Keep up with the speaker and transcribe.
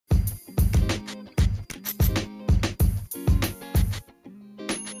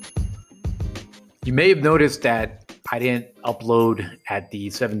You may have noticed that I didn't upload at the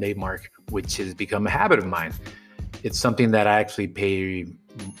 7-day mark, which has become a habit of mine. It's something that I actually pay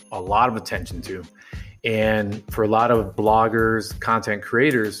a lot of attention to. And for a lot of bloggers, content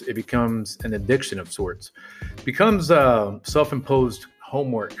creators, it becomes an addiction of sorts. It becomes self-imposed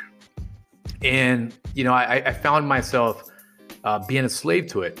homework. And, I found myself being a slave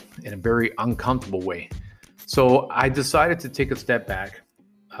to it in a very uncomfortable way. So I decided to take a step back.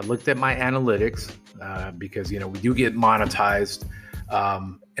 I looked at my analytics because, we do get monetized.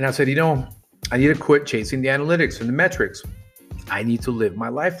 And I said, I need to quit chasing the analytics and the metrics. I need to live my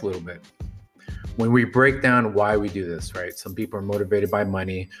life a little bit. When we break down why we do this, right? Some people are motivated by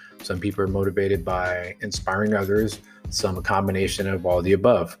money. Some people are motivated by inspiring others. Some a combination of all the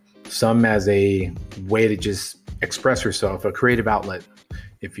above. Some as a way to just express yourself, a creative outlet,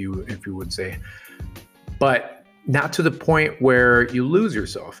 if you would say. But not to the point where you lose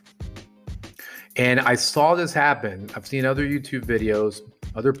yourself. And I saw this happen. I've seen other YouTube videos,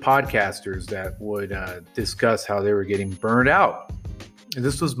 other podcasters that would discuss how they were getting burned out. And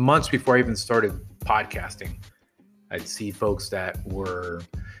this was months before I even started podcasting. I'd see folks that were,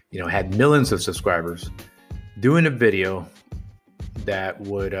 had millions of subscribers doing a video that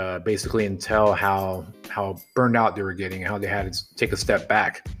would basically entail how burned out they were getting, how they had to take a step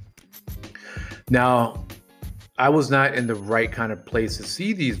back. Now, I was not in the right kind of place to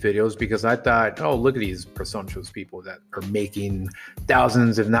see these videos because I thought, oh, look at these presumptuous people that are making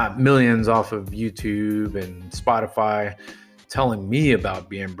thousands, if not millions, off of YouTube and Spotify, telling me about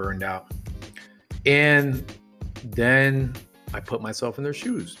being burned out. And then I put myself in their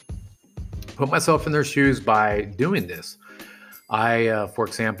shoes. Put myself in their shoes by doing this. For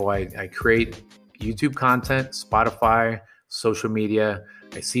example, I create YouTube content, Spotify, social media.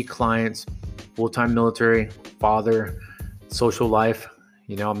 I see clients, full-time military, father, social life.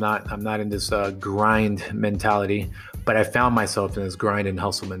 I'm not in this grind mentality, but I found myself in this grind and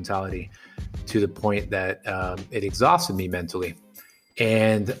hustle mentality to the point that it exhausted me mentally.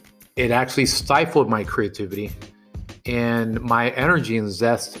 And it actually stifled my creativity and my energy and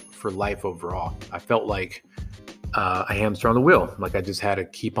zest for life overall. I felt like a hamster on the wheel. Like I just had to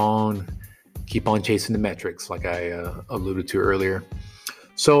keep on chasing the metrics, like I alluded to earlier.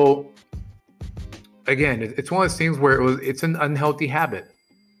 So again, it's one of those things where it's an unhealthy habit.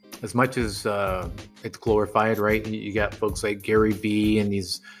 As much as it's glorified, right? You got folks like Gary Vee and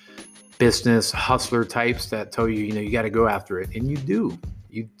these business hustler types that tell you, you got to go after it. And you do.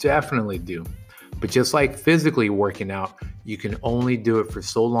 You definitely do. But just like physically working out, you can only do it for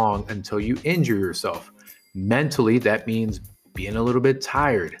so long until you injure yourself. Mentally, that means being a little bit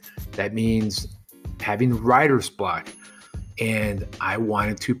tired. That means having writer's block. And I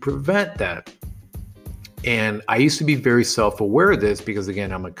wanted to prevent that. And I used to be very self-aware of this because,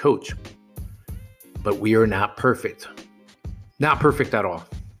 again, I'm a coach. But we are not perfect. Not perfect at all,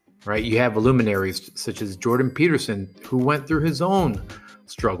 right? You have luminaries such as Jordan Peterson, who went through his own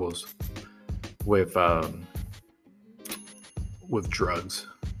struggles with drugs.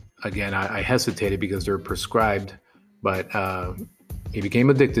 Again, I hesitated because they're prescribed, but he became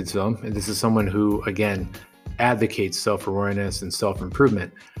addicted to them. And this is someone who, again, advocates self-awareness and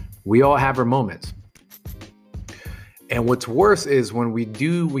self-improvement. We all have our moments. And what's worse is when we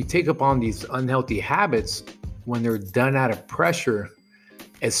take upon these unhealthy habits when they're done out of pressure,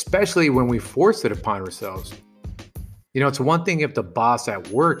 especially when we force it upon ourselves. It's one thing if the boss at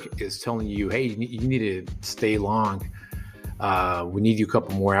work is telling you, hey, you need to stay long. We need you a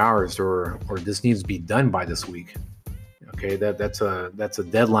couple more hours or this needs to be done by this week. Okay, that's a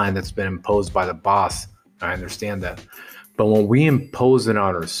deadline that's been imposed by the boss. I understand that. But when we impose it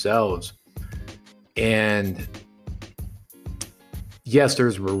on ourselves, and yes,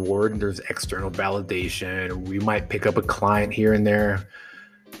 there's reward, there's external validation, we might pick up a client here and there,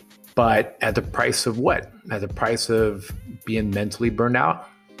 but at the price of what? At the price of being mentally burned out?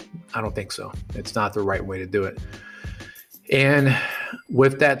 I don't think so. It's not the right way to do it. And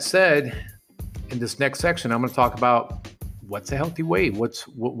with that said, in this next section, I'm going to talk about what's a healthy way. What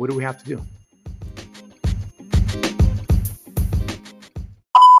do we have to do?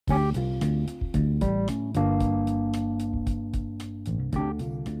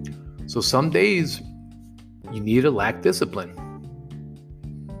 So some days you need to lack discipline.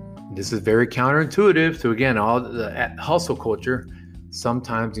 This is very counterintuitive to, again, all the hustle culture.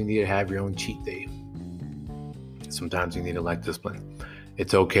 Sometimes you need to have your own cheat day. Sometimes you need to lack discipline.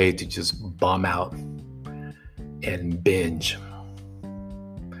 It's okay to just bum out and binge.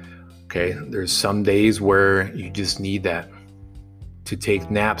 Okay, there's some days where you just need that, to take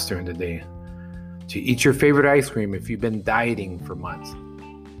naps during the day, to eat your favorite ice cream if you've been dieting for months.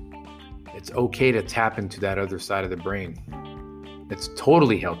 It's okay to tap into that other side of the brain. It's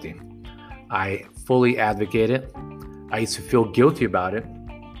totally healthy. I fully advocate it. I used to feel guilty about it.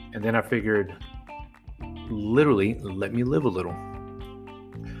 And then I figured, literally, let me live a little.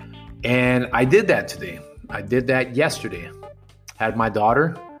 And I did that today. I did that yesterday. Had my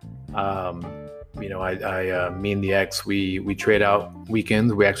daughter. Me and the ex, we trade out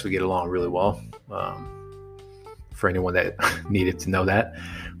weekends. We actually get along really well. For anyone that needed to know that,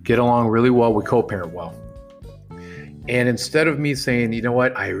 get along really well. We co-parent well. And instead of me saying, you know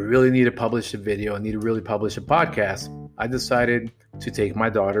what, I really need to publish a video, I need to really publish a podcast, I decided to take my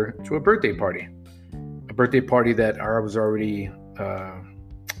daughter to a birthday party that I was already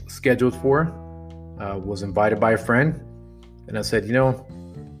scheduled for, was invited by a friend. And I said,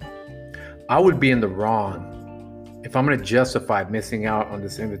 I would be in the wrong if I'm going to justify missing out on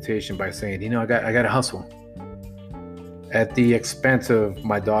this invitation by saying, I got to hustle at the expense of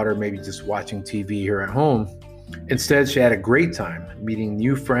my daughter maybe just watching TV here at home. Instead, she had a great time meeting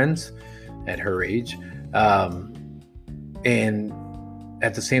new friends at her age. And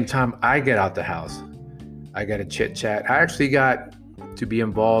at the same time, I get out the house. I got to chit chat. I actually got to be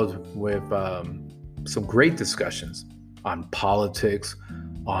involved with some great discussions on politics,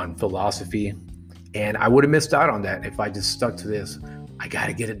 on philosophy. And I would have missed out on that if I just stuck to this, I got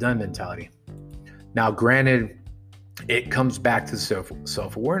to get it done mentality. Now, granted, it comes back to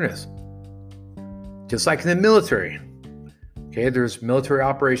self-awareness. Just like in the military. Okay, there's military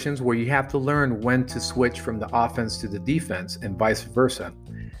operations where you have to learn when to switch from the offense to the defense and vice versa.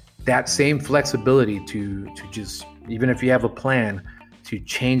 That same flexibility to just, even if you have a plan, to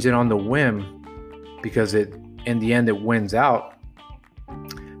change it on the whim because in the end it wins out.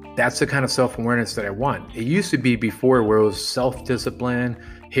 That's the kind of self-awareness that I want. It used to be before where it was self-discipline,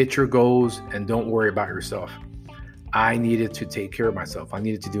 hit your goals, and don't worry about yourself. I needed to take care of myself. I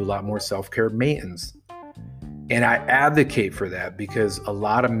needed to do a lot more self-care maintenance. And I advocate for that because a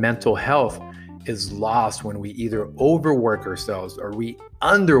lot of mental health is lost when we either overwork ourselves or we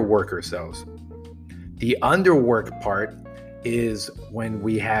underwork ourselves. The underwork part is when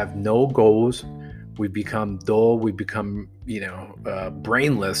we have no goals, we become dull, we become,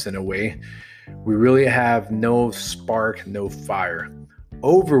 brainless in a way. We really have no spark, no fire.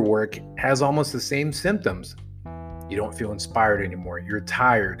 Overwork has almost the same symptoms. You don't feel inspired anymore. You're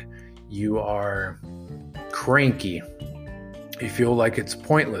tired. You are cranky. You feel like it's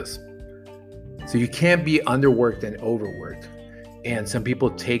pointless. So you can't be underworked and overworked. And some people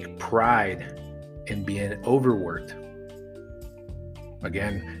take pride in being overworked.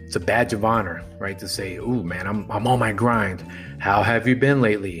 Again, it's a badge of honor, right? To say, "Ooh, man, I'm on my grind. How have you been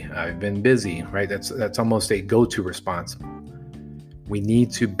lately? I've been busy," right? That's almost a go-to response. We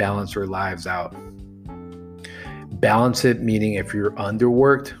need to balance our lives out. Balance it, meaning if you're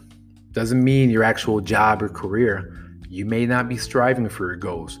underworked, doesn't mean your actual job or career. You may not be striving for your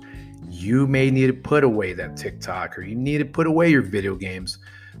goals. You may need to put away that TikTok, or you need to put away your video games,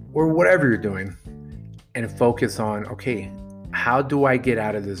 or whatever you're doing, and focus on, okay, how do I get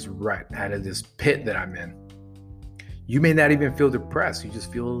out of this rut, out of this pit that I'm in? You may not even feel depressed. You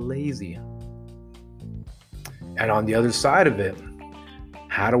just feel lazy. And on the other side of it,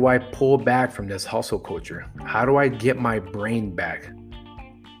 how do I pull back from this hustle culture? How do I get my brain back?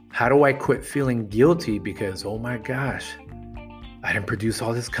 How do I quit feeling guilty because, oh my gosh, I didn't produce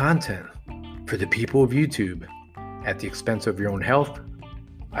all this content for the people of YouTube at the expense of your own health?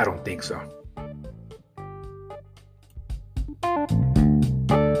 I don't think so.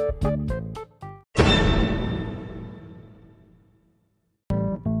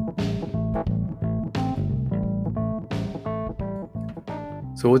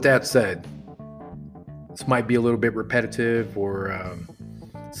 So with that said, this might be a little bit repetitive or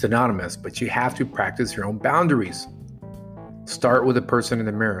synonymous, but you have to practice your own boundaries. Start with the person in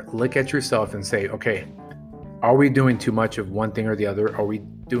the mirror. Look at yourself and say, okay, are we doing too much of one thing or the other? Are we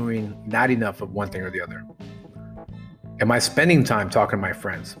doing not enough of one thing or the other? Am I spending time talking to my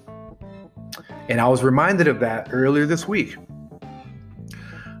friends? And I was reminded of that earlier this week.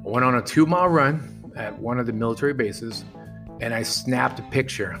 I went on a 2-mile run at one of the military bases, and I snapped a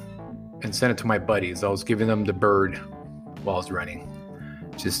picture and sent it to my buddies. I was giving them the bird while I was running,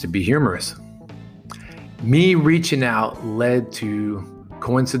 just to be humorous. Me reaching out led to,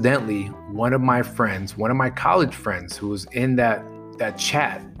 coincidentally, one of my college friends who was in that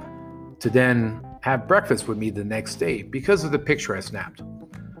chat to then have breakfast with me the next day because of the picture I snapped.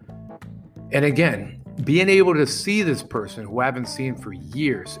 And again, being able to see this person who I haven't seen for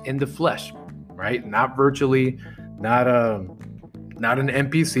years in the flesh, right? Not virtually, not an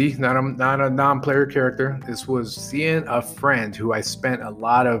NPC, not a non-player character. This was seeing a friend who I spent a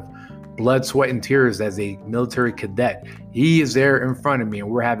lot of blood, sweat, and tears as a military cadet. He is there in front of me and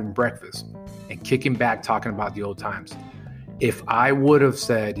we're having breakfast and kicking back, talking about the old times. If I would have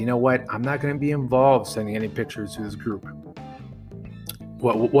said, you know what, I'm not going to be involved sending any pictures to this group.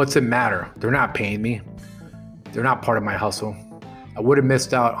 What's it matter? They're not paying me. They're not part of my hustle. I would have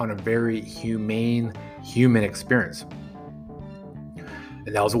missed out on a very humane human experience.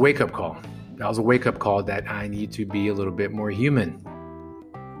 And that was a wake-up call. That was a wake-up call that I need to be a little bit more human.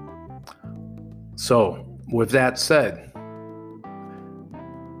 So, with that said,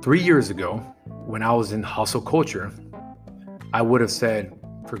 3 years ago, when I was in hustle culture, I would have said,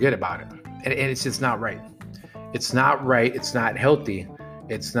 forget about it. And it's just not right. It's not right. It's not healthy.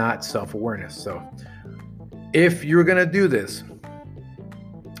 It's not self-awareness. So if you're going to do this,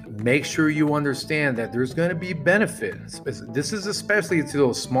 make sure you understand that there's going to be benefits. This is especially to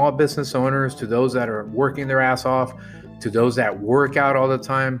those small business owners, to those that are working their ass off, to those that work out all the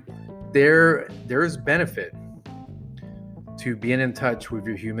time. There's benefit to being in touch with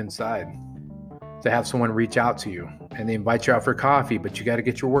your human side, to have someone reach out to you and they invite you out for coffee, but you got to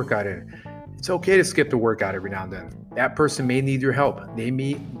get your workout in. It's okay to skip the workout every now and then. That person may need your help. They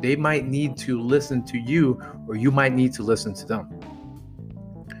might need to listen to you, or you might need to listen to them.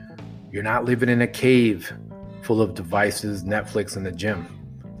 You're not living in a cave full of devices, Netflix, and the gym.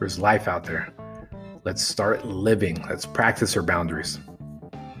 There's life out there. Let's start living. Let's practice our boundaries.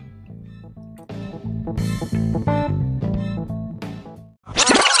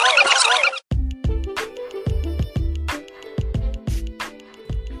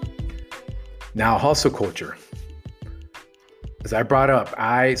 Now, hustle culture. As I brought up,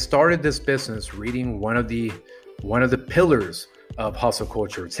 I started this business reading one of the pillars of hustle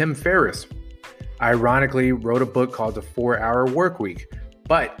culture, Tim Ferriss. Ironically, wrote a book called The 4-Hour Workweek.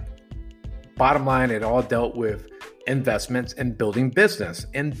 But bottom line, it all dealt with investments and building business.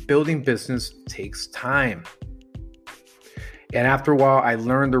 And building business takes time. And after a while, I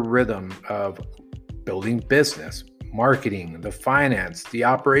learned the rhythm of building business, marketing, the finance, the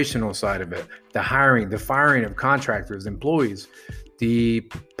operational side of it, the hiring, the firing of contractors, employees, the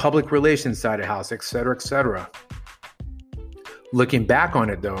public relations side of the house, et cetera, et cetera. Looking back on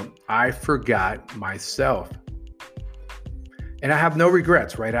it though, I forgot myself. And I have no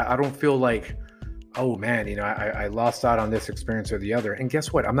regrets, right? I don't feel like, oh man, I lost out on this experience or the other. And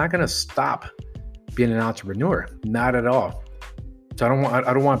guess what? I'm not going to stop being an entrepreneur. Not at all. So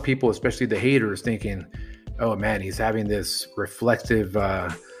I don't want people, especially the haters, thinking, oh man, he's having this reflective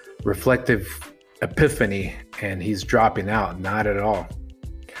epiphany and he's dropping out. Not at all.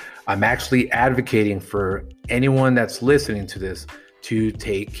 I'm actually advocating for anyone that's listening to this to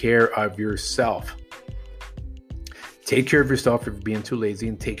take care of yourself. Take care of yourself if you're being too lazy,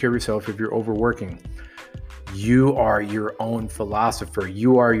 and take care of yourself if you're overworking. You are your own philosopher.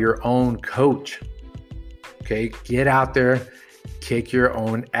 You are your own coach. Okay, get out there, kick your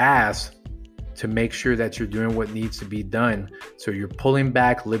own ass to make sure that you're doing what needs to be done. So you're pulling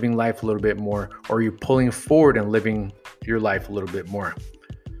back, living life a little bit more, or you're pulling forward and living your life a little bit more.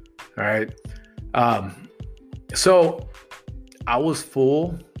 All right. So I was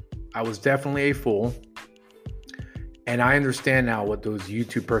full. I was definitely a fool. And I understand now what those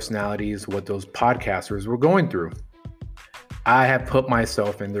YouTube personalities, what those podcasters were going through. I have put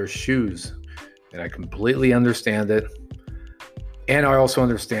myself in their shoes and I completely understand it. And I also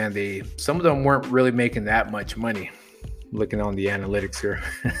understand some of them weren't really making that much money, looking on the analytics here.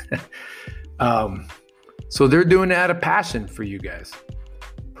 So they're doing it out of passion for you guys,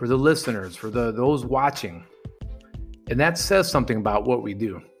 for the listeners, for those watching. And that says something about what we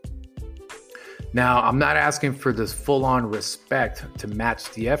do. Now, I'm not asking for this full-on respect to match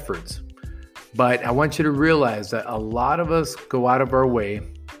the efforts, but I want you to realize that a lot of us go out of our way.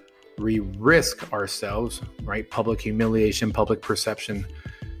 We risk ourselves, right? Public humiliation, public perception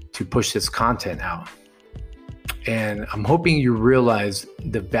to push this content out. And I'm hoping you realize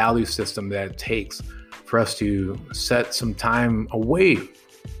the value system that it takes for us to set some time away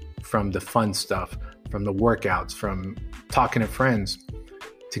from the fun stuff, from the workouts, from talking to friends,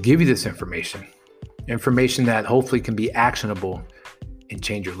 to give you this information that hopefully can be actionable and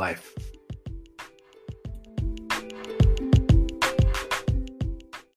change your life.